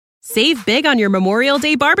Save big on your Memorial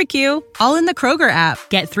Day barbecue, all in the Kroger app.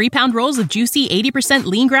 Get 3-pound rolls of juicy 80%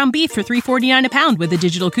 lean ground beef for $3.49 a pound with a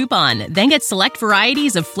digital coupon. Then get select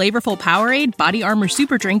varieties of flavorful Powerade, Body Armor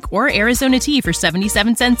Super Drink, or Arizona tea for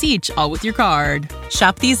 77 cents each, all with your card.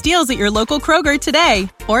 Shop these deals at your local Kroger today,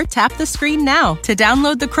 or tap the screen now to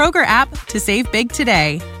download the Kroger app to save big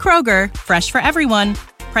today. Kroger, fresh for everyone.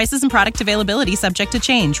 Prices and product availability subject to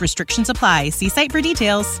change. Restrictions apply. See site for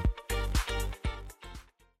details.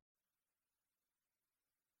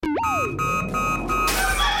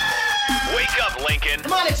 Wake up, Lincoln.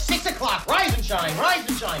 Come on, it's 6 o'clock. Rise and shine, rise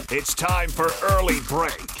and shine. It's time for Early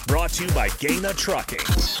Break, brought to you by Gaina Trucking.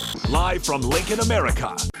 Live from Lincoln,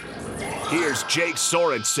 America. Here's Jake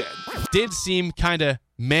Sorensen. Did seem kind of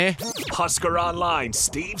meh. Husker Online,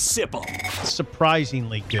 Steve Sipple.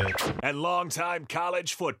 Surprisingly good. And longtime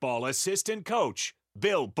college football assistant coach,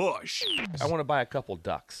 Bill Bush. I want to buy a couple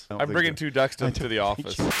ducks. I'm bringing 2 ducks to the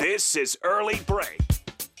office. This is Early Break.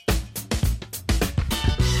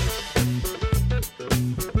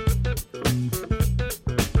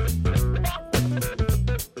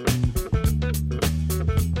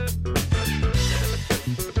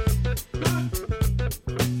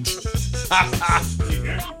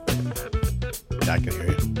 I can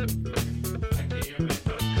hear you. Good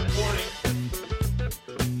morning.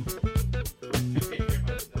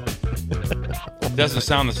 Doesn't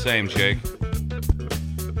sound the same, Jake.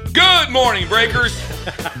 Good morning, Breakers.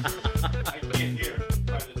 I can't hear.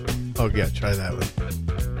 Oh, yeah, try that one.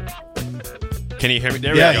 Can you hear me?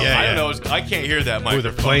 There Yeah, we go. yeah, I yeah. don't know. I can't hear that Ooh,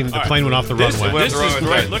 microphone. the plane went off the runway. This is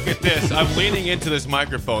great. Look at this. I'm leaning into this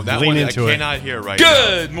microphone. That Lean one into I it. cannot hear right now.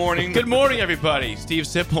 Good morning. Good morning, everybody. Steve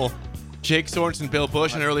Sipple, Jake Sorensen, Bill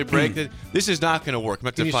Bush, an early break. This is not going to work. I'm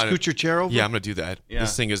going Can to you find scoot your chair over? Yeah, I'm going to do that. Yeah.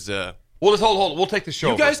 This thing is. Well, just hold. We'll take the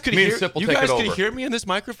show. You guys could Me hear. and Sip will You take guys it could over. hear me in this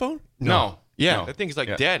microphone? No. Yeah, No. that thing is like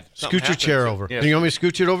Yeah. dead. Something Scoot your chair happened. over. Yeah. Do you want me to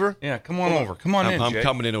scoot it over? Yeah, come on over. Come on in, I'm Jake.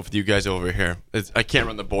 coming in with you guys over here. I can't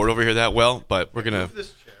run the board over here that well, but we're gonna.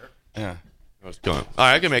 Yeah. What's going on? All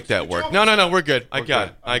right, I can make that work. No, we're good. I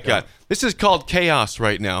got it. This is called chaos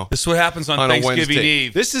right now. This is what happens on a Thanksgiving Wednesday.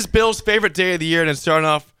 Eve. This is Bill's favorite day of the year, and it's starting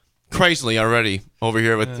off crazily already over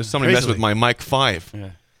here with somebody messed with my mic 5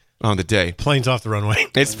 on the day. Plane's off the runway.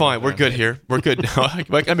 It's fine. We're good here. We're good now.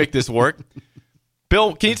 I can make this work.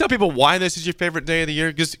 Bill, can you tell people why this is your favorite day of the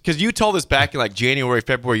year? Because you told us back in like January,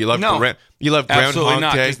 February, you love No. Absolutely Absolutely Groundhog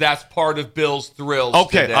not, Day. because that's part of Bill's thrills.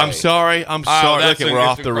 Okay, today. I'm sorry. Oh, Look, that's we're a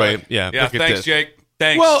off the different rate. Yeah, Yeah, look at thanks, this. Jake.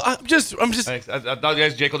 Thanks. Well, I'm just. Thanks. I thought you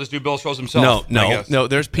guys, Jake will just do Bill shows himself. No.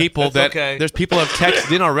 There's people That's that okay. there's people have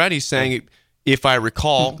texted in already saying, if I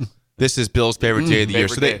recall, this is Bill's favorite day of the year.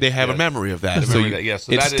 So Favorite they day, have a yes. memory of that. A So, memory of that, yes.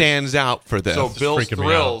 So it that is- stands out for them. So Bill's freaking me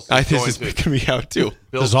thrills. This is freaking me out too.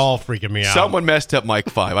 This is all freaking me out. Someone messed up Mike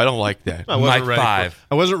 5. I don't like that. I wasn't Mike ready 5.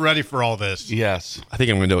 I wasn't ready for all this. Yes. I think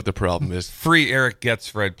I'm going to know what the problem is. Free Eric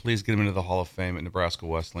Getzfred. Please get him into the Hall of Fame at Nebraska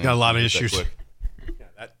Wesleyan. Got a lot of Get that issues. quick.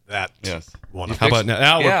 That. Yes. How about now?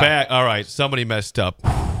 Now we're Yeah. back. All right, somebody messed up.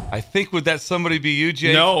 I think would that somebody be you,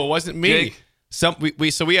 Jake? No, it wasn't me.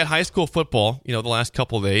 Jake? We had high school football, the last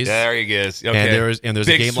couple of days. There he is. Okay. And there's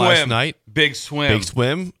Big a game swim. last night. Big swim. Big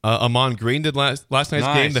swim. Amon Green did last night's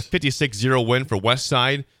game, the 56-0 win for West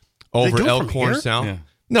Side over do it from Elkhorn here? South. Yeah.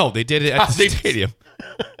 No, they did it at the stadium.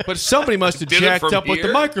 But somebody must have Did it jacked from up with the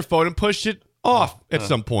here? microphone and pushed it off at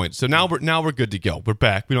some point. So now we're good to go. We're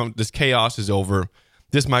back. This chaos is over.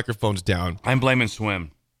 This microphone's down. I'm blaming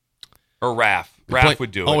swim. Or Raph. Raph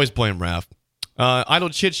would do it. Always blame Raph. Idle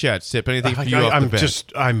chit chat. Sip anything for you off the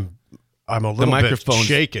bat? I'm a The little bit microphone's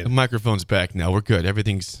shaken. The microphone's back now. We're good.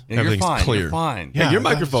 Everything's Yeah, you're fine. clear. You're fine. Yeah, Yeah, your that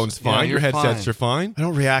was- microphone's fine. yeah, your you're headsets fine. are fine. I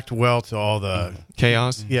don't react well to all the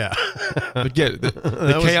Chaos. yeah. But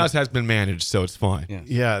the chaos has been managed, so it's fine. Yeah.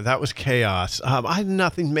 Yeah, that was chaos. I had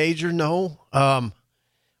nothing major. No.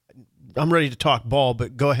 I'm ready to talk ball,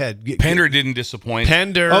 but go ahead. Pender didn't disappoint.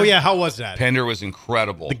 Pender. Oh yeah, how was that? Pender was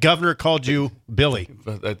incredible. The governor called you Billy.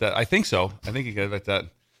 I think so. I think he got that.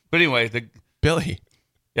 But anyway, Billy.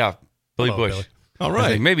 Billy Hello, Bush. Billy. All I right.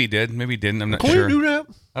 think maybe he did. Maybe he didn't. I'm not Can sure. we do that?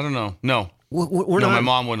 I don't know. No. We're No, not. my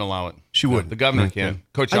mom wouldn't allow it. She wouldn't. The governor can.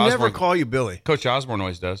 Coach I Osborne. never call you Billy. Coach Osborne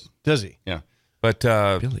always does. Does he? Yeah. But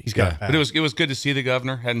Billy. He's got. but it was good to see the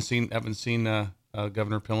governor. Haven't seen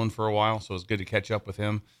Governor Pillen for a while, so it was good to catch up with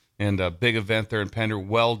him. And a big event there in Pender.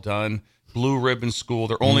 Well done. Blue Ribbon School.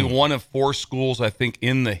 They're only one of 4 schools, I think,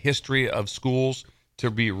 in the history of schools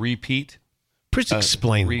to be repeat. Please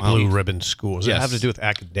explain repeat. Blue Ribbon School. Does it Yes. have to do with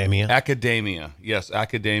academia? Academia. Yes,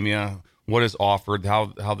 academia. what is offered,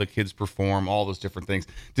 how the kids perform, all those different things.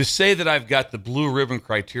 To say that I've got the blue ribbon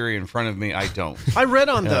criteria in front of me, I don't.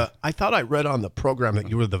 I thought I read on the program that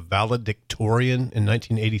you were the valedictorian in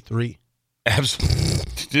 1983.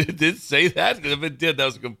 Absolutely. Did it say that? If it did, that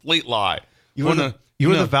was a complete lie. You were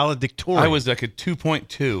the valedictorian. I was like a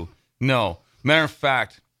 2.2. No. Matter of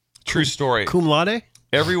fact, true story. Cum laude?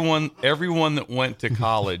 Everyone that went to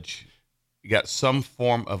college got some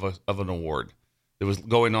form of an award that was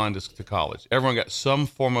going on to college. Everyone got some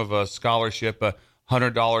form of a scholarship,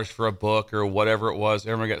 $100 for a book or whatever it was.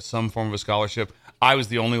 Everyone got some form of a scholarship. I was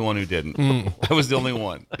the only one who didn't. I was the only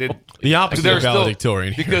one. The opposite of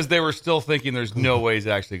valedictorian. Because they were still thinking there's no way he's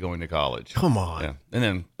actually going to college. Come on. Yeah. And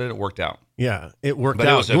then it worked out. Yeah, it worked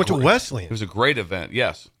out. You went to Wesleyan. It was a great event.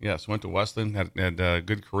 Yes. Went to Wesleyan. Had a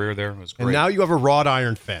good career there. It was great. And now you have a wrought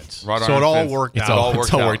iron fence. It all worked out. It all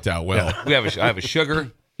worked out well. Yeah. I have a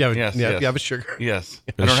sugar. Yes. You have a sugar. Yes.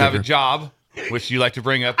 I don't have a job, which you like to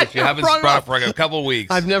bring up, but you haven't brought up for like a couple of weeks.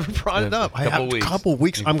 I've never brought it up. A couple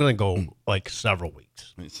weeks. I'm going to go like several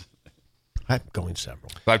weeks. I'm going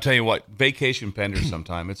several. But I tell you what, vacation penders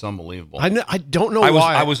sometime. It's unbelievable. I don't know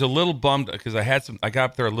why. I was a little bummed because I got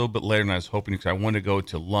up there a little bit later than I was hoping because I wanted to go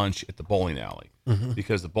to lunch at the bowling alley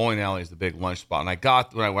because the bowling alley is the big lunch spot. And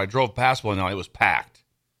when I drove past bowling alley, it was packed.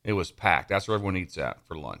 It was packed. That's where everyone eats at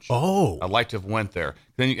for lunch. Oh. I'd like to have went there.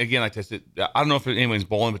 Then again, I tested. I don't know if anyone's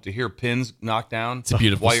bowling, but to hear pins knocked down, it's a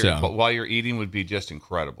beautiful sound. While you're eating would be just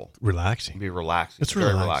incredible. Relaxing. It'd be relaxing. It's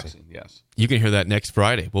very relaxing. Yes. You can hear that next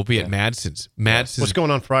Friday. We'll be at Madsen's. What's going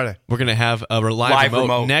on Friday? We're going to have a live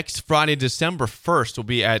remote. Next Friday, December 1st, we'll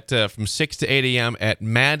be at from 6 to 8 a.m. at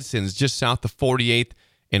Madsen's, just south of 48th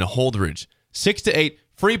in Holdridge. 6 to 8.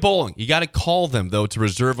 Free bowling. You got to call them, though, to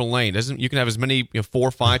reserve a lane. You can have as many 4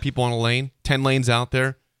 or 5 people on a lane, 10 lanes out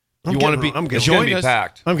there. I'm getting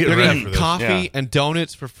packed. I'm getting ready for this. Coffee and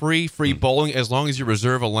donuts for free bowling as long as you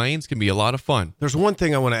reserve a lane. It's going to be a lot of fun. There's one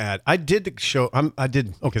thing I want to add. I did the show.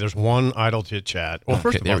 There's one idle chit chat. Well,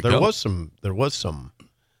 first of all, there was some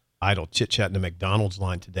idle chit chat in the McDonald's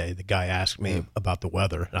line today. The guy asked me about the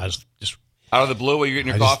weather, and I was just out of the blue. While you're getting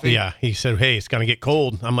your coffee. He said, "Hey, it's going to get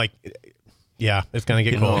cold." I'm like, "Yeah, it's going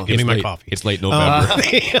to get cold. Give me my coffee." It's late November.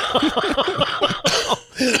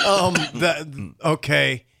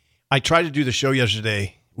 Okay. I tried to do the show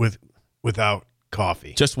yesterday without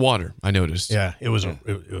coffee. Just water, I noticed. Yeah, it was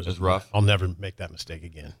rough. I'll never make that mistake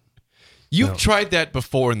again. You've tried that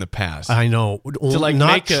before in the past. I know.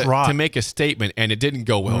 To make a statement, and it didn't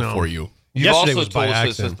go well for you. You've Yesterday also was by told us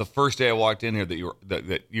accident. since the first day I walked in here that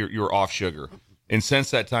you were off sugar, and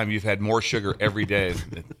since that time you've had more sugar every day.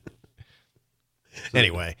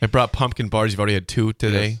 Anyway, I brought pumpkin bars. You've already had 2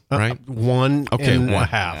 today, right? One and a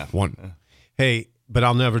half. Yeah. One. Hey, but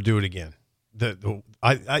I'll never do it again. You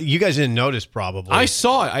guys didn't notice probably. I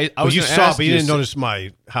saw it. I was you gonna saw, ask but you didn't notice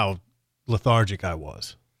how lethargic I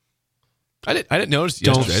was. I didn't notice.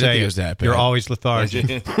 Don't yesterday. I didn't say think it. was that bad. You're always lethargic.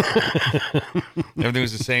 Everything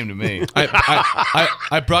was the same to me.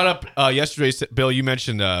 I brought up yesterday, Bill. You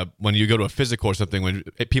mentioned when you go to a physical or something, when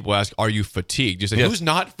people ask, "Are you fatigued?" You say, "Who's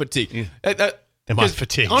not fatigued?" Yeah. Am I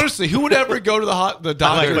fatigued? Honestly, who would ever go to the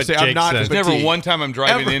doctor and say, "I'm not There's fatigued"? never one time I'm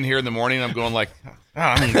driving in here in the morning. I'm going like,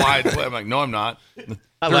 I'm wide. I'm like, no, I'm not.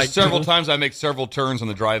 There's several times I make several turns on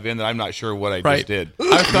the drive in that I'm not sure what I just did.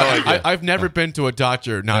 I've never been to a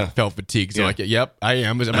doctor not felt fatigued. So like, yep, I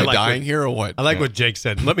am. Am I dying here or what? I like what Jake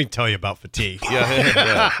said. Let me tell you about fatigue.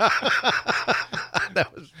 Yeah.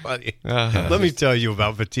 That was funny. Let me tell you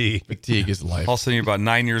about fatigue. Fatigue is life. All of a sudden you're about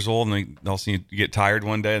 9 years old, and all of a sudden you get tired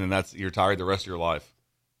one day, and then you're tired the rest of your life.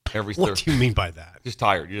 What do you mean by that? Just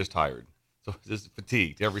tired. You're just tired. So just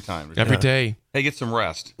fatigued every time. Every day. Hey, get some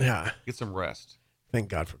rest. Yeah. Get some rest. Thank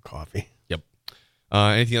God for coffee. Yep.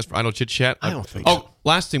 Anything else for idle chit chat? I don't think so.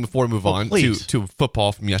 Last thing before we move on to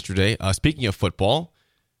football from yesterday. Speaking of football,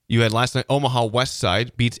 you had last night Omaha West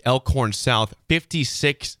Side beats Elkhorn South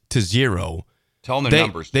 56-0. Tell them their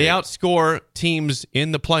numbers. They outscore teams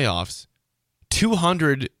in the playoffs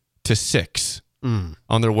 200-6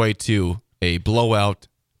 on their way to a blowout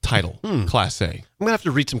title, Class A. I'm gonna have to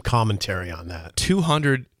read some commentary on that.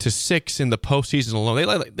 200-6 in the postseason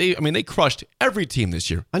alone. They crushed every team this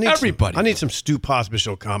year. Everybody. I need some Stu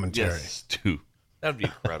Pospisil commentary. Yes, Stu. That'd be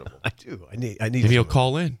incredible. I do. I need. Maybe he'll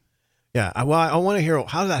call in. Yeah. I want to hear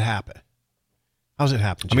how did that happen. How's it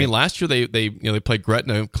happen? Jake? I mean, last year they played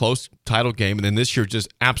Gretna, close title game, and then this year just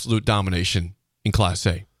absolute domination in Class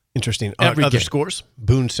A. Interesting. Every other game. Scores?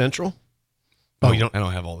 Boone Central. Oh, you don't. I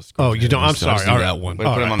don't have all the scores. Oh, you don't. I'm sorry. All right. That one. Put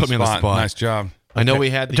him on the spot. Nice job. I know we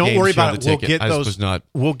had the Don't games worry here on about the it. ticket. I just was not.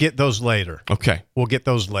 We'll get those later. Okay. We'll get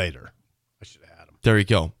those later. I should have had them. There you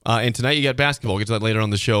go. And tonight you got basketball. We'll get to that later on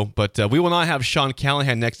the show. But we will not have Sean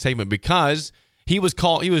Callahan next segment because he was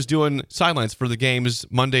doing sidelines for the games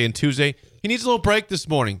Monday and Tuesday. He needs a little break this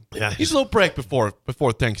morning. Yeah. He needs a little break before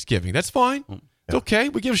Thanksgiving. That's fine. It's okay.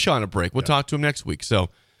 We give Sean a break. We'll talk to him next week. So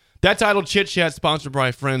that's Idle Chit Chat, sponsored by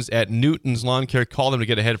our friends at Newton's Lawn Care. Call them to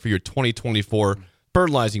get ahead for your 2024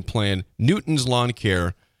 fertilizing plan. Newton's Lawn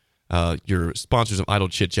Care, your sponsors of Idle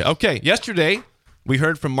Chit Chat. Okay, yesterday we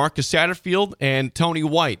heard from Marcus Satterfield and Tony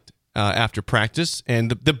White after practice,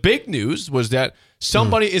 and the big news was that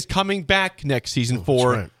somebody is coming back next season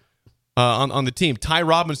on the team. Ty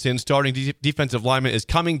Robinson, starting defensive lineman, is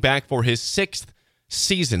coming back for his 6th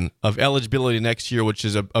season of eligibility next year, which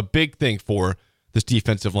is a big thing for this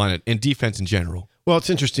defensive line and defense in general. Well, it's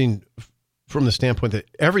interesting from the standpoint that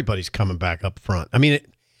everybody's coming back up front. I mean,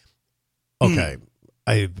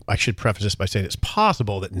 I should preface this by saying it's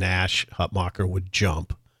possible that Nash Hutmacher would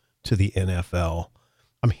jump to the NFL.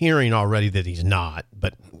 I'm hearing already that he's not,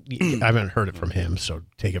 but I haven't heard it from him, so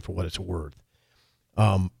take it for what it's worth.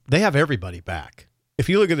 They have everybody back. If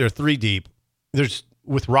you look at their 3 deep,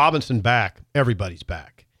 with Robinson back, everybody's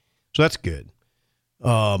back. So that's good.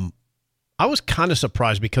 I was kind of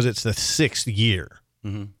surprised because it's the 6th year.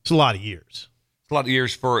 Mm-hmm. It's a lot of years. It's a lot of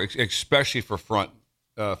years especially for front,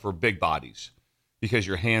 for big bodies, because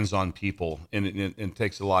you're hands-on people, and it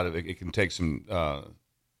takes a lot of it. It can take some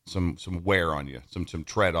wear on you, some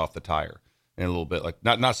tread off the tire, and a little bit like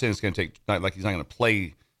not saying it's going to take like he's not going to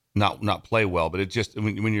play not play well, but it just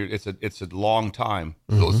when you're it's a long time.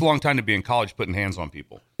 Mm-hmm. It's a long time to be in college putting hands on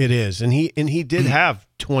people. It is, and he did have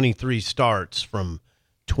 23 starts from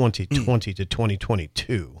 2020 to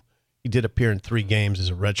 2022. He did appear in 3 games as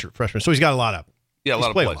a redshirt freshman, so he's got a lot of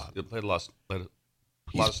plays. He played a lot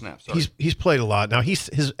of snaps. Sorry. He's played a lot. Now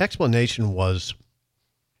his explanation was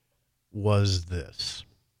this.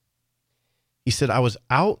 He said, "I was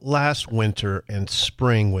out last winter and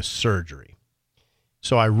spring with surgery,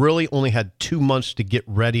 so I really only had 2 months to get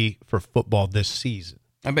ready for football this season."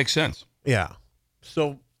 That makes sense. Yeah.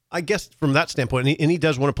 So I guess from that standpoint, and he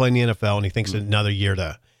does want to play in the NFL, and he thinks another year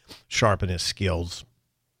to sharpen his skills,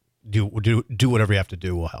 do whatever you have to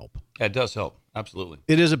do will help. It does help. Absolutely.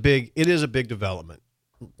 It is a big development.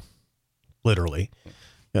 Literally.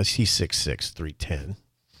 Yes, he's 6'6", 310.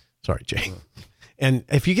 Sorry, Jay. And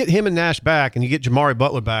if you get him and Nash back, and you get Jamari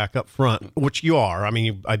Butler back up front, which you are, I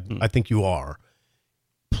mean, I think you are,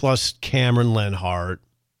 plus Cameron Lenhart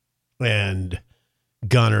and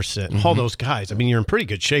Gunnerson, all those guys. I mean, you're in pretty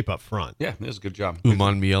good shape up front. Yeah, that's a good job.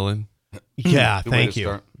 Uman Mielen. Yeah, thank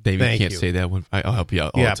you. David can't say that one. I'll help you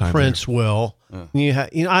out all the time. Prince will. Yeah.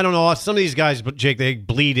 I don't know. Some of these guys, but Jake, they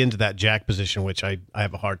bleed into that jack position, which I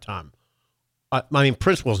have a hard time. I mean,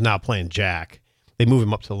 Prince Will's now playing jack. They move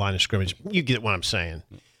him up to the line of scrimmage. You get what I'm saying.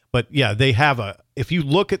 But, yeah, they have if you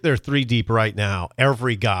look at their 3 deep right now,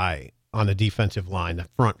 every guy on the defensive line, the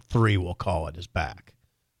front 3, we'll call it, is back.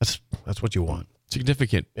 That's what you want.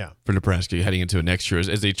 Significant for Nebraska heading into next year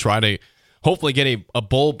as they try to hopefully get a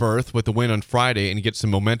bowl berth with the win on Friday and get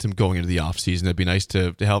some momentum going into the offseason. It'd be nice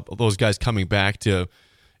to help those guys coming back to,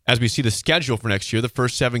 as we see the schedule for next year, the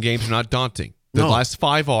first 7 games are not daunting. The last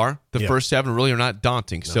 5 are. The first 7 really are not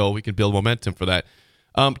daunting, so we can build momentum for that.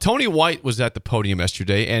 Tony White was at the podium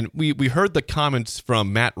yesterday, and we heard the comments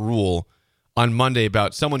from Matt Rule on Monday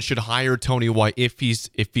about someone should hire Tony White if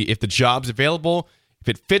the job's available. If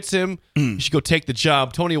it fits him, he should go take the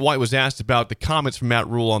job. Tony White was asked about the comments from Matt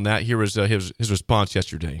Rule on that. Here was his response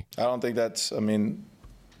yesterday. I don't think that's,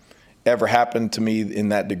 ever happened to me in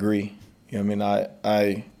that degree. You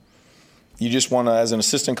know, you just want to, as an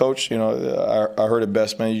assistant coach, I heard it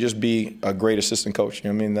best, man. You just be a great assistant coach.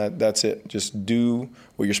 You know what I mean? That's it. Just do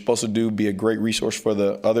what you're supposed to do. Be a great resource for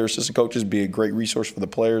the other assistant coaches. Be a great resource for the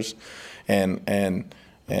players, and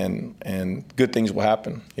good things will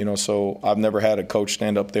happen. So I've never had a coach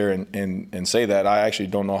stand up there and say that. I actually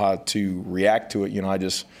don't know how to react to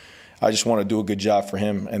it. I just want to do a good job for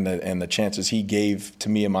him and the chances he gave to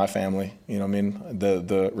me and my family.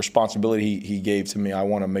 The responsibility he gave to me, I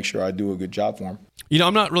want to make sure I do a good job for him.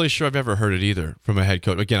 I'm not really sure I've ever heard it either from a head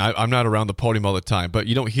coach. Again, I'm not around the podium all the time, but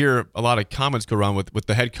you don't hear a lot of comments go around with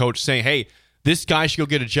the head coach saying, hey, this guy should go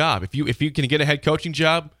get a job. If you can get a head coaching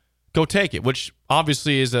job, go take it, which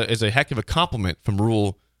obviously is a heck of a compliment from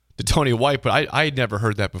Rule to Tony White, but I had never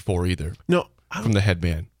heard that before either. No, from the head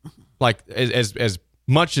man. Like as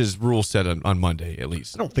much as Rule said on Monday, at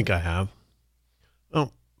least. I don't think I have.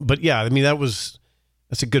 Oh, but yeah, that's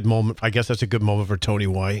a good moment. I guess that's a good moment for Tony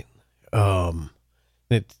White. Where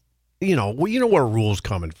Rule's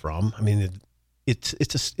coming from.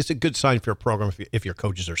 It's a good sign for your program if your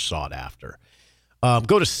coaches are sought after.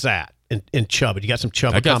 Go to Sat. and Chuba. You got some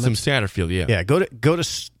Chuba I got comments? some Satterfield, yeah. Yeah, go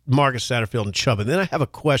to Marcus Satterfield and Chuba. And then I have a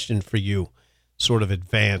question for you, sort of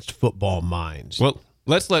advanced football minds. Well,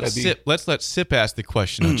 let's let Sip ask the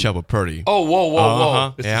question on Chuba Purdy. Oh,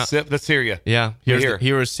 whoa. Yeah. Sip, let's hear you. Yeah,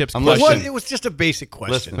 here is Sip's question. Well, it was just a basic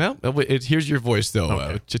question. Well, here's your voice,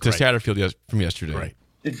 though, to Satterfield from yesterday. Right.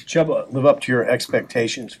 Did Chuba live up to your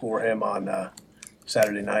expectations for him on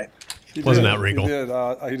Saturday night? Wasn't that Regal? He did.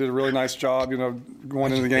 He did a really nice job,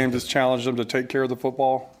 going into the game, just challenged him to take care of the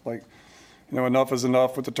football. Enough is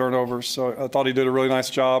enough with the turnovers. So I thought he did a really nice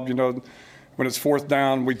job. When it's fourth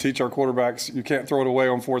down, we teach our quarterbacks, you can't throw it away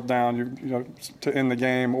on fourth down, to end the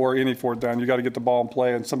game or any fourth down. You got to get the ball in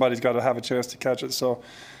play, and somebody's got to have a chance to catch it. So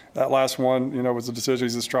that last one, was a decision.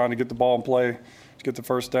 He's just trying to get the ball in play to get the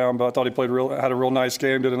first down. But I thought he had a real nice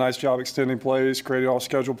game, did a nice job extending plays, created all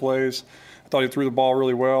schedule plays. I thought he threw the ball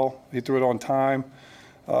really well. He threw it on time.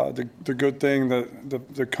 The good thing,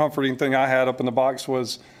 the comforting thing I had up in the box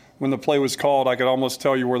was when the play was called, I could almost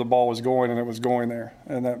tell you where the ball was going, and it was going there.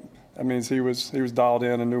 And that means he was dialed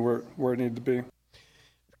in and knew where it needed to be. A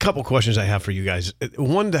couple questions I have for you guys.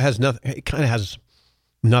 One that has nothing. It kind of has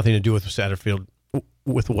nothing to do with Satterfield,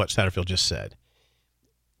 with what Satterfield just said.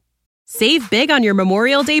 Save big on your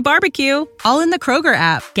Memorial Day barbecue, all in the Kroger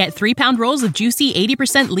app. Get 3-pound rolls of juicy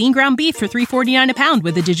 80% lean ground beef for $3.49 a pound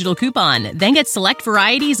with a digital coupon. Then get select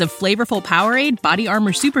varieties of flavorful Powerade, Body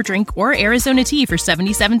Armor Super Drink, or Arizona tea for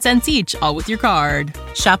 77 cents each, all with your card.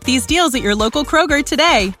 Shop these deals at your local Kroger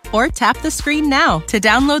today, or tap the screen now to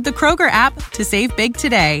download the Kroger app to save big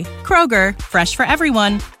today. Kroger, fresh for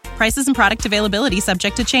everyone. Prices and product availability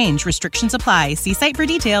subject to change. Restrictions apply. See site for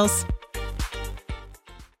details.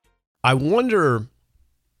 I wonder,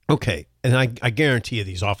 okay, and I guarantee you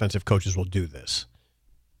these offensive coaches will do this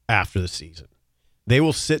after the season. They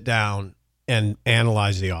will sit down and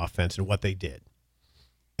analyze the offense and what they did.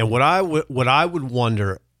 And what I would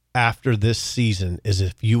wonder after this season is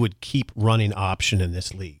if you would keep running option in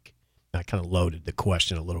this league. I kind of loaded the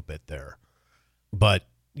question a little bit there. But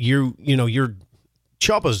your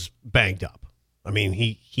Chuba's banged up. I mean,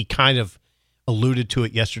 he kind of alluded to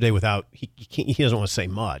it yesterday without he doesn't want to say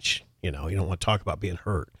much. You don't want to talk about being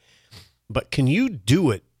hurt. But can you do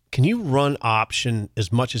it? Can you run option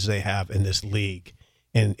as much as they have in this league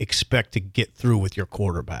and expect to get through with your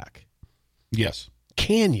quarterback? Yes.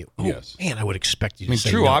 Can you? Oh, yes. Man, I would expect you to say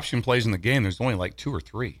true no. option plays in the game, there's only like 2 or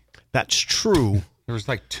 3. That's true. There was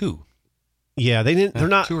like 2. Yeah, they didn't. They're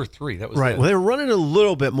not 2 or 3. That was right. it. Well, they were running a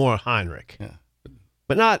little bit more Heinrich. Yeah.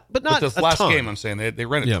 But not this a last ton. game, I'm saying they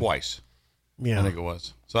ran it twice. Yeah, I think it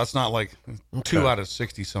was. So that's not like 2 out of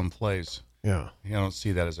 60 some plays. Yeah, I don't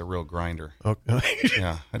see that as a real grinder. Okay.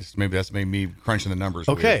 Yeah, maybe that's made me crunching the numbers.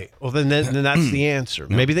 Okay, well then that's the answer.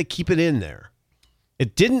 Yeah. Maybe they keep it in there.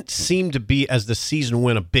 It didn't seem to be, as the season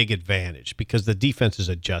went, a big advantage because the defenses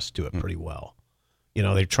adjust to it pretty well.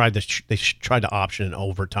 They tried to option in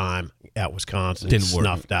overtime at Wisconsin. Didn't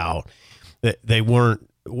snuffed work. out. They weren't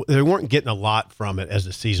getting a lot from it as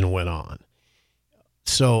the season went on.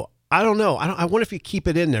 So I don't know. I wonder if you keep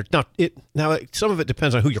it in there. Now some of it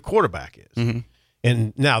depends on who your quarterback is. Mm-hmm.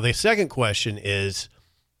 And now the second question is,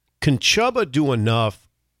 can Chuba do enough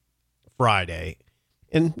Friday,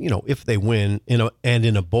 and if they win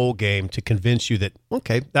in a bowl game, to convince you that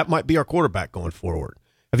okay, that might be our quarterback going forward?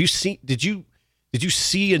 Did you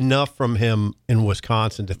see enough from him in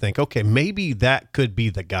Wisconsin to think, okay, maybe that could be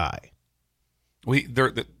the guy?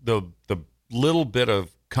 The little bit of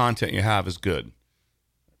content you have is good.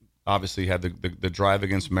 Obviously, you had the drive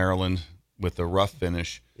against Maryland with the rough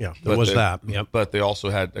finish. Yeah, there was that. Yep. But they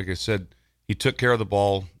also had, like I said, he took care of the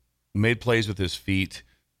ball, made plays with his feet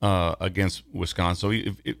against Wisconsin. So,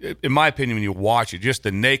 in my opinion, when you watch it, just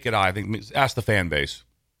the naked eye, I think, ask the fan base.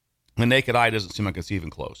 The naked eye doesn't seem like it's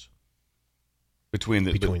even close between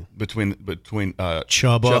Chuba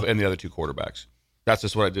and the other 2 quarterbacks. That's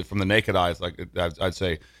just what I did from the naked eye. It's like I'd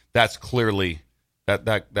say that's clearly.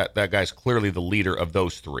 That guy's clearly the leader of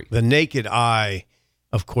those 3. The naked eye,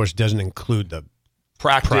 of course, doesn't include the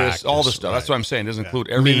practice all the stuff. Right. That's what I'm saying. It doesn't include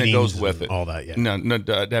everything that goes with it. All that, yeah. No,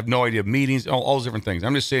 I have no idea. Meetings, all those different things.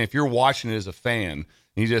 I'm just saying, if you're watching it as a fan, and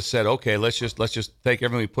you just said, okay, let's just take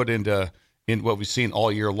everything we put in what we've seen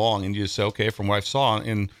all year long, and you just say, okay, from what I saw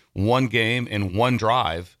in one game and one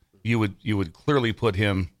drive, you would clearly put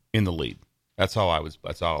him in the lead. That's how I would.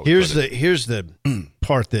 Here's the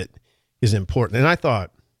part that is important. And I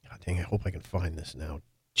thought, God dang, I hope I can find this now,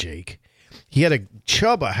 Jake.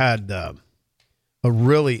 Chuba had a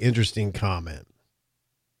really interesting comment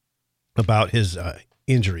about his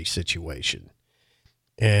injury situation.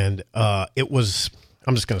 And it was,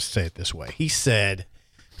 I'm just going to say it this way. He said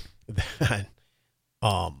that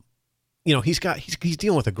he's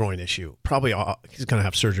dealing with a groin issue. Probably he's going to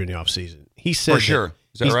have surgery in the offseason. He said for sure.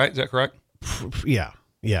 Is that right? Is that correct? Yeah.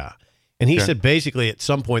 And he said basically at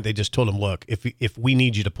some point they just told him, look, if we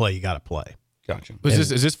need you to play, you got to play. Gotcha.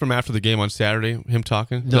 Is this from after the game on Saturday, him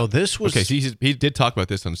talking? No, this was... Okay, so he did talk about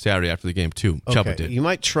this on Saturday after the game, too. Okay, Chubba did. You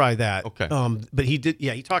might try that. Okay. But he did,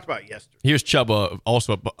 he talked about it yesterday. Here's Chubba,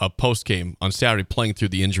 also a post-game on Saturday, playing through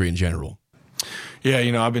the injury in general. Yeah,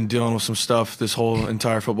 I've been dealing with some stuff this whole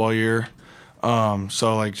entire football year.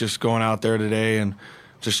 So, just going out there today and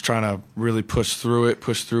just trying to really push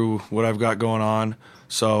through what I've got going on.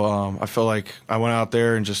 So I felt like I went out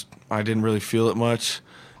there and I didn't really feel it much.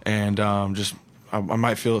 And I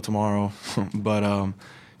might feel it tomorrow, but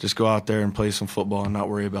just go out there and play some football and not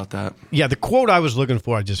worry about that. Yeah, the quote I was looking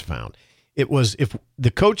for, I just found. It was, if the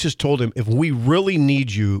coaches told him, if we really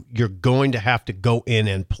need you, you're going to have to go in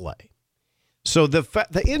and play. So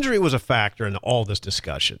the injury was a factor in all this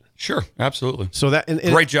discussion. Sure, absolutely. So that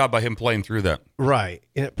great job by him playing through that. Right,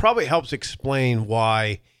 and it probably helps explain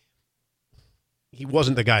why he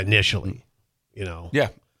wasn't the guy initially. Yeah,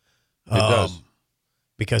 it does.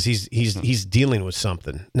 Because he's dealing with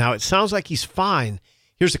something. Now, it sounds like he's fine.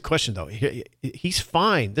 Here's the question, though. He's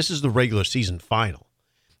fine. This is the regular season final.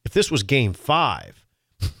 If this was game 5,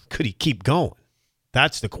 could he keep going?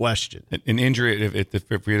 That's the question. An injury, if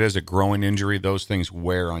it is a growing injury, those things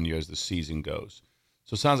wear on you as the season goes.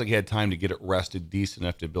 So it sounds like he had time to get it rested decent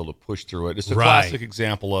enough to be able to push through it. It's a classic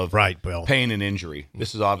example of Bill. Pain and injury.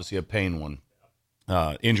 This is obviously a pain one.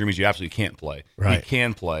 Injury means you absolutely can't play. Right. He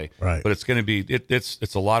can play, right. But it's going to be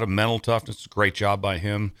it's a lot of mental toughness. It's a great job by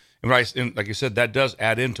him. And like you said, that does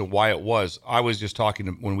add into why it was. I was just talking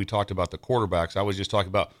when we talked about the quarterbacks. I was just talking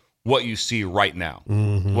about what you see right now,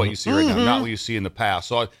 what you see right now, not what you see in the past.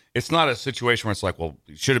 So it's not a situation where it's like, well,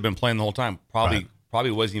 you should have been playing the whole time. Probably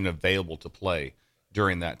wasn't even available to play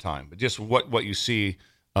during that time. But just what you see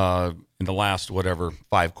in the last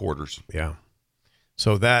 5 quarters. Yeah.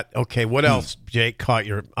 So what else, Jake, caught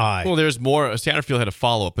your eye? Well, there's more. Satterfield had a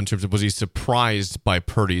follow-up in terms of, was he surprised by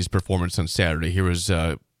Purdy's performance on Saturday? Here was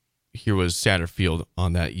Satterfield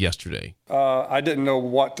on that yesterday. I didn't know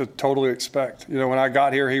what to totally expect. When I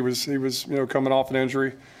got here, he was coming off an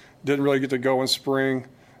injury, didn't really get to go in spring. It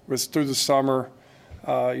was through the summer.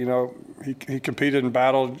 He competed and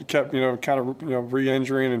battled, kept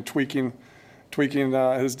re-injuring and tweaking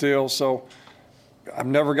his deal. So I've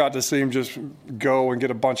never got to see him just go and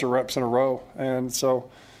get a bunch of reps in a row, and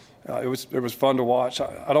so it was fun to watch.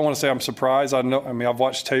 I don't want to say I'm surprised. I've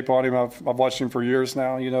watched tape on him. I've watched him for years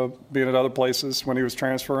now. Being at other places when he was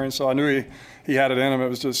transferring, so I knew he had it in him.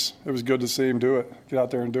 It was good to see him do it, get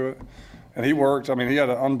out there and do it, and he worked. He had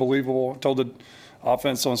an unbelievable. Told the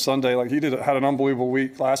offense on Sunday he had an unbelievable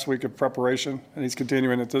week last week of preparation, and he's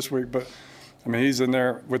continuing it this week, but. He's in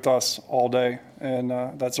there with us all day, and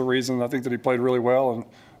that's a reason I think that he played really well and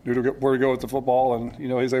knew where to go with the football, and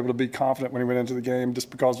he's able to be confident when he went into the game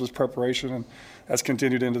just because of his preparation, and that's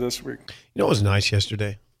continued into this week. What was nice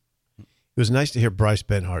yesterday? It was nice to hear Bryce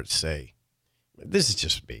Benhart say, this is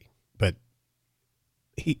just me, but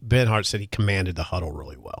Benhart said he commanded the huddle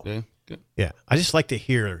really well. Yeah, good. Yeah, I just like to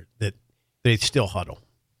hear that they still huddle,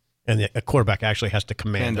 and a quarterback actually has to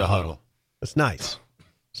command the huddle. That's nice.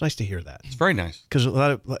 It's nice to hear that. It's very nice. Because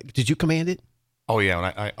did you command it? Oh, yeah,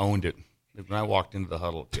 and I owned it. When I walked into the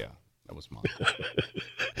huddle, yeah, that was mine.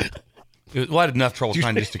 I had enough trouble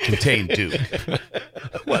trying just to contain Duke.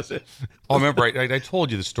 Was it? Oh, remember, I told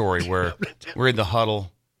you the story where we're in the huddle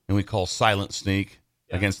and we call silent sneak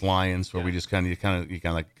against Lions, where we just kind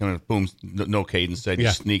of boom, no cadence, said you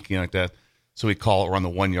sneak like that. So we call it. We're on the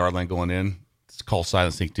 1 yard line going in. It's called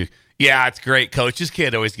silent sneak Duke. Yeah, it's great, coach. This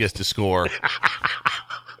kid always gets to score.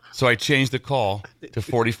 So I changed the call to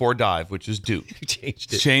 44 dive, which is Duke. You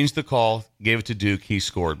changed it. Changed the call, gave it to Duke. He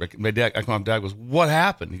scored. My dad goes, "What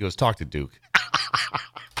happened?" He goes, "Talk to Duke."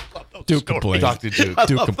 Duke complained. Talk to Duke.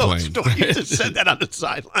 Duke complained. You just said that on the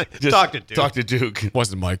sideline. Talk to Duke. Talk to Duke.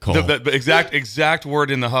 Wasn't my call. The exact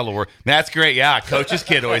word in the huddle were, "That's great. Yeah, coach's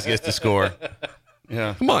kid always gets to score."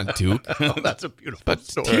 Yeah. Come on, Duke. That's a beautiful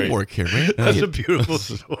story. Teamwork here, man. That's a beautiful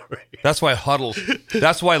story. That's why huddles.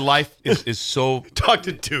 That's why life is so. Talk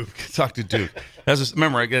to Duke. Talk to Duke.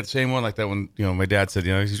 Remember, I get the same one like that when my dad said,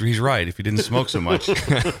 he's right. If he didn't smoke so much,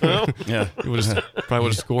 yeah, he probably would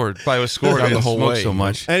have scored. Probably would have scored the whole way so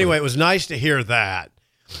much. Anyway, it was nice to hear that.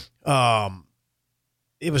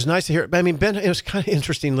 It was nice to hear. It was kind of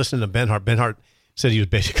interesting listening to Benhart. Benhart said he was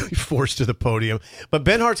basically forced to the podium, but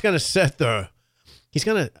Benhart's going to He's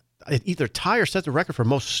going to either tie or set the record for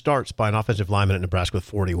most starts by an offensive lineman at Nebraska with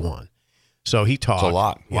 41. So he talked. It's a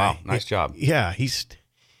lot. Wow. Yeah, nice job. Yeah.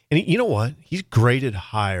 You know what? He's graded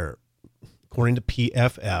higher according to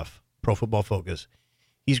PFF, Pro Football Focus,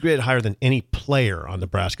 he's graded higher than any player on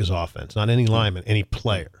Nebraska's offense, not any lineman, any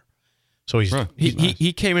player. So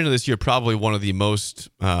he came into this year probably one of the most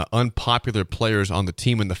unpopular players on the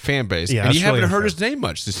team and the fan base. Yeah, and you haven't really heard his name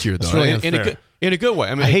much this year, though. Really in a good way.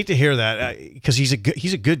 I mean, I hate to hear that because he's a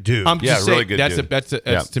good dude. I'm just saying, really good dude.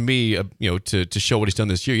 That's to me, to show what he's done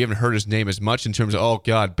this year. You haven't heard his name as much in terms of, oh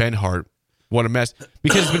God, Ben Hart, what a mess.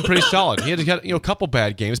 Because he's been pretty solid. He had a couple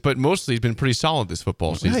bad games, but mostly he's been pretty solid this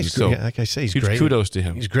football season. So like I say, he's great. Kudos to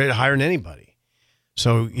him. He's great at hiring anybody.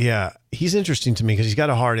 So yeah, he's interesting to me because he's got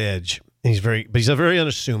a hard edge. And he's a very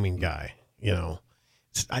unassuming guy, you know.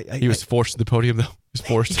 He was forced to the podium, though. He was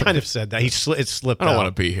forced. He kind of said that. It slipped. I don't out.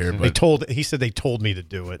 want to be here, but he said they told me to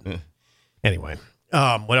do it. Anyway,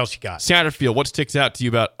 what else you got? Satterfield, what sticks out to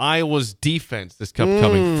you about Iowa's defense this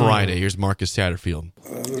coming Friday? Here's Marcus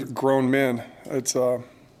Satterfield. Grown men. It's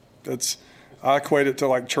I equate it to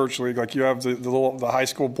like church league. Like you have the high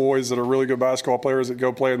school boys that are really good basketball players that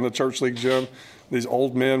go play in the church league gym. These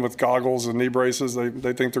old men with goggles and knee braces,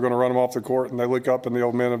 they think they're going to run them off the court, and they look up and the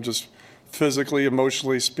old men have just physically,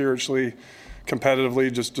 emotionally, spiritually,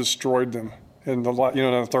 competitively just destroyed them in the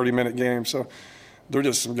 30-minute game. So they're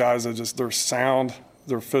just some guys that they're sound,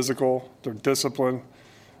 they're physical, they're disciplined.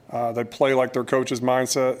 They play like their coach's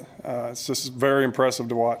mindset. It's just very impressive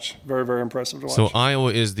to watch. Very, very impressive to watch. So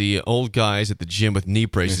Iowa is the old guys at the gym with knee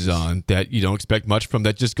braces on that you don't expect much from,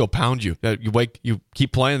 that just go pound you. That you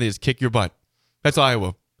keep playing, they just kick your butt. That's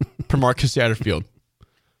Iowa, per Marcus Satterfield.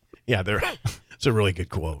 Yeah, it's a really good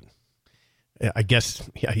quote. I guess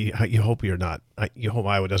you hope you're not. You hope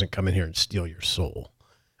Iowa doesn't come in here and steal your soul.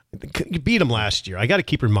 You beat them last year. I got to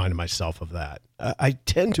keep reminding myself of that. I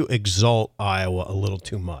tend to exalt Iowa a little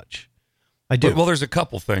too much. I do. Well, there's a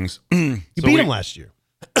couple things. You beat them last year.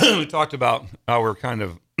 We talked about how we're kind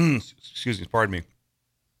of, pardon me,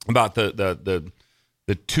 about the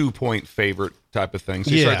 2-point favorite type of thing.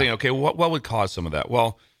 So you start thinking, okay, what would cause some of that?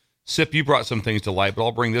 Well, Sip, you brought some things to light, but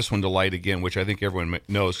I'll bring this one to light again, which I think everyone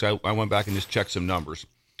knows. So I went back and just checked some numbers.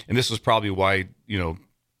 And this is probably why,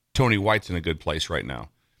 Tony White's in a good place right now.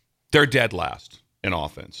 They're dead last in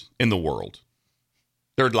offense in the world.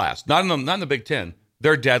 They're last. Not in the Big Ten.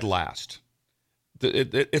 They're dead last. They're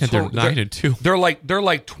 9-2. They're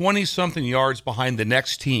like 20-something yards behind the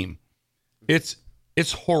next team. It's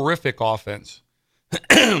horrific offense.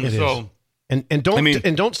 It is. And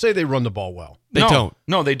don't say they run the ball well. They don't.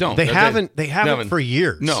 No, they don't. They haven't for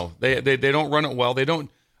years. No, they don't run it well. They don't.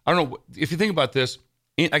 I don't know if you think about this.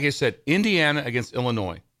 Like I said, Indiana against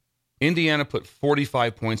Illinois. Indiana put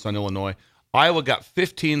 45 points on Illinois. Iowa got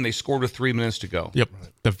 15. They scored with 3 minutes to go. Yep.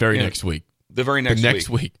 The very next week. The very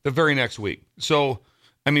next week. So,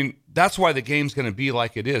 I mean, that's why the game's going to be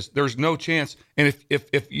like it is. There's no chance. And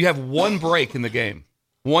if you have one break in the game,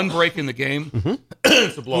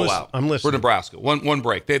 it's a blowout. I'm listening. For Nebraska. One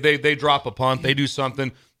break. They drop a punt. They do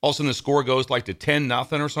something. All of a sudden the score goes like to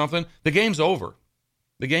 10-0 or something. The game's over.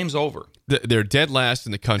 They're dead last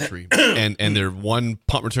in the country, and they're one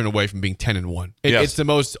punt return away from being 10-1. It's the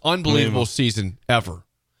most unbelievable season ever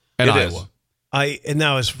at Iowa. And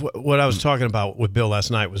that was what I was talking about with Bill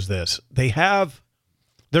last night was this.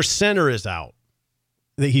 Their center is out.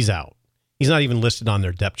 He's out. He's not even listed on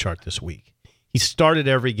their depth chart this week. He started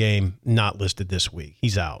every game, not listed this week.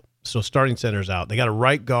 He's out. So starting center's out. They got a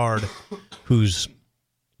right guard who's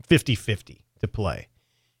 50-50 to play,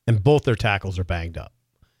 and both their tackles are banged up.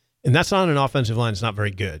 And that's on an offensive line that's not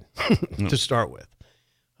very good to start with.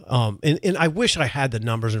 And I wish I had the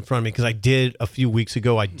numbers in front of me because I did a few weeks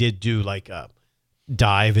ago. I did do like a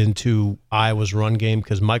dive into Iowa's run game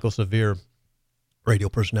because Michael Severe, radio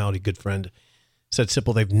personality, good friend, said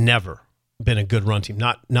simple, they've never been a good run team,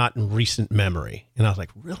 not in recent memory. And I was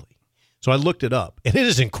like, really? So I looked it up, and it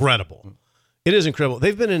is incredible. It is incredible.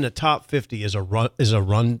 They've been in the top 50 as a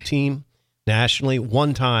run team nationally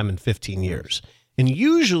one time in 15 years. And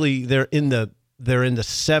usually they're in the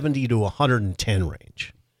 70 to 110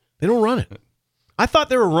 range. They don't run it. I thought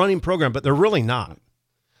they were a running program, but they're really not.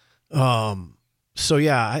 So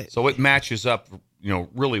it matches up,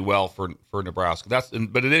 really well for Nebraska.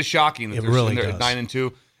 But it is shocking that they're really sitting there at 9-2.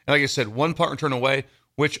 And like I said, one punt return away,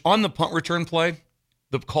 which on the punt return play,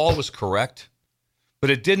 the call was correct, but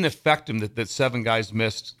it didn't affect him that 7 guys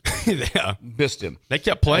missed. Missed him. They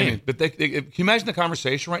kept playing. But can you imagine the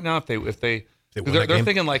conversation right now if they're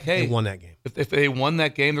thinking like, hey, they won that game. If they won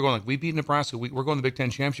that game, they're going like, we beat Nebraska. We're going to the Big Ten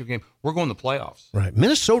championship game. We're going to the playoffs. Right.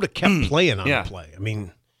 Minnesota kept playing on the play. I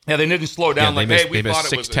mean, they didn't slow down we thought it was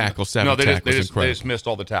 6 tackles, 7 tackles. They just missed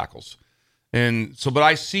all the tackles. And so, but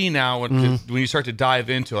I see now when you start to dive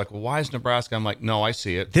into like, well, why is Nebraska? I'm like, no, I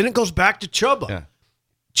see it. Then it goes back to Chubba. Yeah.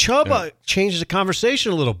 Chubba changes the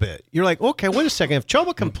conversation a little bit. You're like, okay, wait a second. If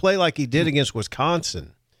Chubba can play like he did against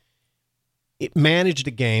Wisconsin, it managed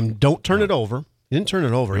the game. Don't turn it over. He didn't turn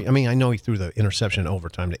it over. I mean, I know he threw the interception in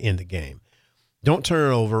overtime to end the game. Don't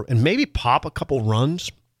turn it over, and maybe pop a couple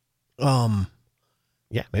runs. Maybe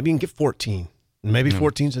you can get 14. Maybe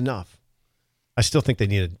 14's enough. I still think they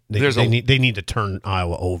need to turn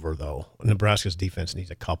Iowa over, though. Nebraska's defense needs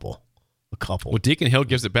a couple. Well, Deacon Hill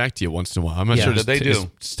gives it back to you once in a while. I'm not sure they do his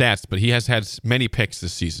stats, but he has had many picks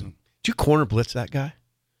this season. Did you corner blitz that guy?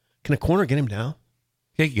 Can a corner get him down?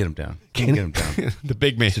 He can get him down. Get him down. The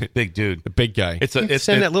big man. He's a big dude. The big guy. Send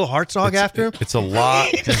that little Hartzog after him? It's a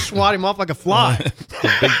lot. Just swat him off like a fly.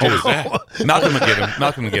 Big dude. Malcolm would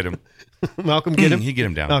get him. Malcolm get him? He'd get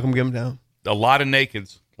him down. Malcolm get him down. A lot of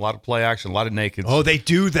nakeds. A lot of play action. A lot of nakeds. Oh, they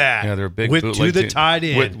do that. Yeah, they're big to the tight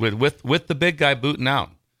end. With the big guy booting out.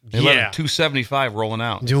 They let him 275 rolling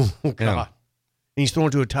out. Oh, God. Yeah. And he's throwing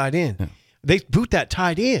to a tight end. Yeah. They boot that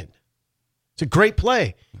tight end. It's a great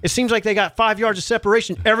play. It seems like they got 5 yards of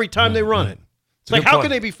separation every time they run it. It's like, how can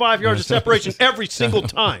they be 5 yards of separation every single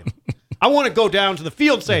time? I want to go down to the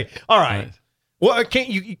field and say, all right, well, can't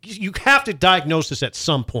you have to diagnose this at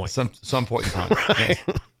some point. Some point in time. Right?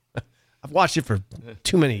 I've watched it for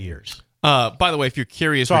too many years. By the way, if you're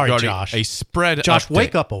curious regarding Josh. a spread Josh, update,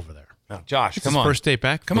 wake up over there. Josh, it's come his on. First day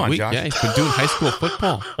back. Come on, week. Josh. Yeah, he's been doing high school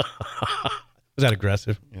football. Was that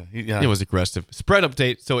aggressive? Yeah. It was aggressive. Spread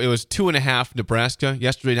update. So it was 2.5 Nebraska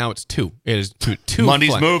yesterday. Now it's 2. It is 2. Money's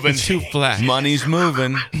flat. moving. It's 2 flat. Money's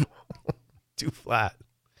moving. 2 flat.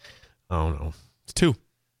 I don't know. It's 2.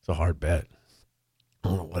 It's a hard bet. I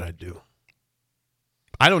don't know what I'd do.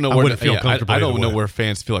 I don't know. I wouldn't feel comfortable. I don't know way. where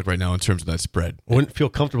fans feel like right now in terms of that spread. I wouldn't feel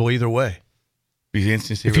comfortable either way.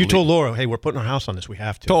 If you told Laura, hey, we're putting our house on this, we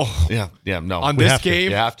have to. Oh, no. On this game?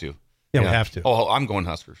 You have to. Yeah, we have to. Oh, I'm going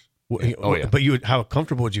Huskers. Oh, yeah. But how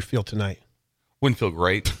comfortable would you feel tonight? Wouldn't feel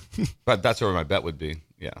great, but that's where my bet would be.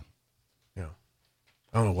 Yeah. I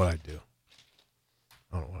don't know what I'd do.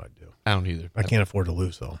 I don't either. I can't afford to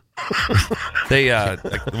lose, though.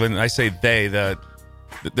 When I say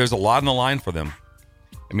there's a lot on the line for them.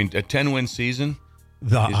 I mean, a 10-win season.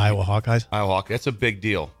 Iowa Hawkeyes? Iowa Hawkeyes. That's a big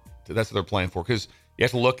deal. That's what they're playing for. Because you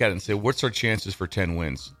have to look at it and say, what's our chances for 10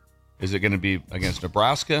 wins? Is it going to be against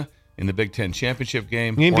Nebraska in the Big Ten championship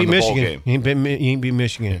game or in the bowl game? You ain't beat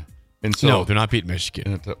Michigan. Yeah. And so, no, they're not beating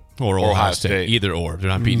Michigan or Ohio State. Either or. They're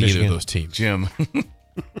not beating Michigan. either of those teams.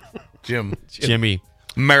 Jimmy.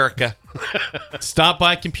 America. Stop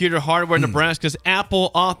by Computer Hardware, Nebraska's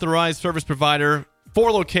Apple-authorized service provider.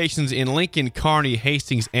 4 locations in Lincoln, Kearney,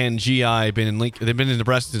 Hastings, and GI. They've been in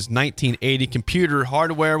Nebraska since 1980. Computer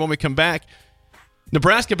Hardware. When we come back,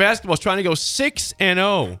 Nebraska basketball is trying to go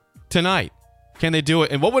 6-0 tonight. Can they do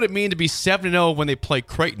it? And what would it mean to be 7-0 when they play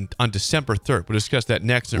Creighton on December 3rd? We'll discuss that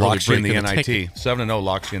next. Locks you in the NIT. 7-0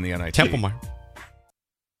 locks you in the NIT. Templemeyer.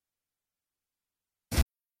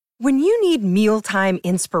 When you need mealtime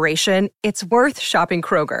inspiration, it's worth shopping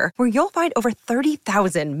Kroger, where you'll find over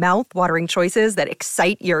 30,000 mouth-watering choices that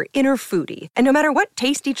excite your inner foodie. And no matter what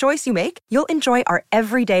tasty choice you make, you'll enjoy our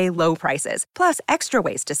everyday low prices, plus extra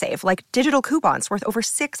ways to save, like digital coupons worth over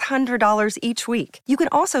 $600 each week. You can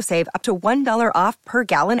also save up to $1 off per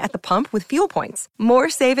gallon at the pump with fuel points. More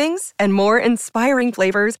savings and more inspiring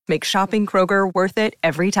flavors make shopping Kroger worth it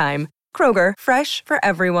every time. Kroger, fresh for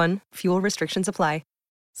everyone. Fuel restrictions apply.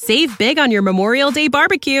 Save big on your Memorial Day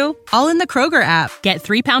barbecue, all in the Kroger app. Get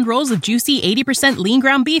 3-pound rolls of juicy 80% lean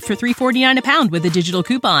ground beef for $3.49 a pound with a digital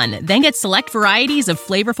coupon. Then get select varieties of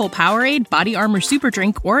flavorful Powerade, Body Armor Super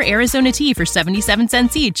Drink, or Arizona tea for 77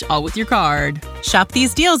 cents each, all with your card. Shop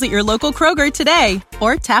these deals at your local Kroger today,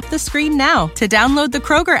 or tap the screen now to download the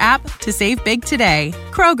Kroger app to save big today.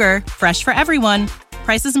 Kroger, fresh for everyone.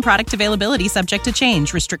 Prices and product availability subject to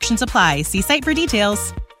change. Restrictions apply. See site for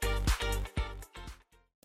details.